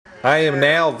I am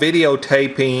now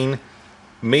videotaping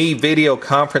me video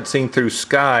conferencing through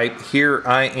Skype. Here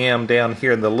I am down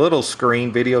here in the little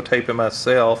screen videotaping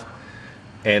myself,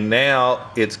 and now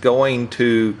it's going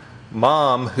to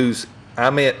Mom,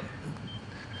 I'm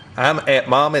at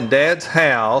Mom and Dad's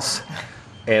house,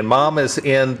 and Mom is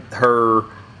in her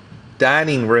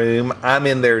dining room. I'm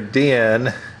in their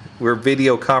den. We're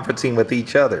video conferencing with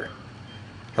each other.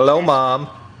 Hello, Mom.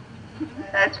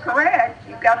 That's correct.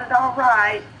 You got it all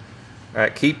right. All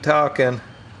right, keep talking.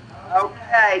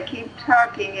 Okay, keep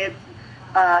talking. It's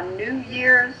New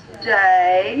Year's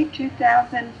Day,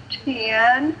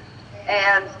 2010,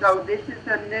 and so this is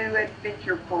a new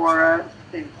adventure for us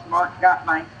since Mark got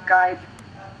my Skype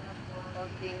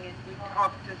working, and we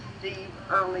talked to Steve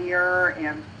earlier,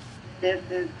 and this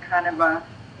is kind of a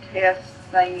test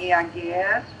thingy, I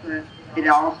guess, but it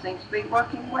all seems to be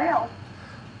working well.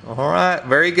 All right,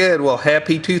 very good. Well,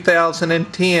 happy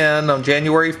 2010 on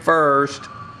January 1st.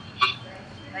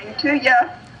 Same to you.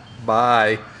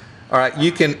 Bye. All right,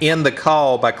 you can end the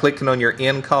call by clicking on your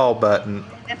end call button,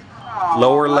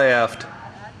 lower left.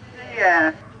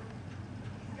 Yeah.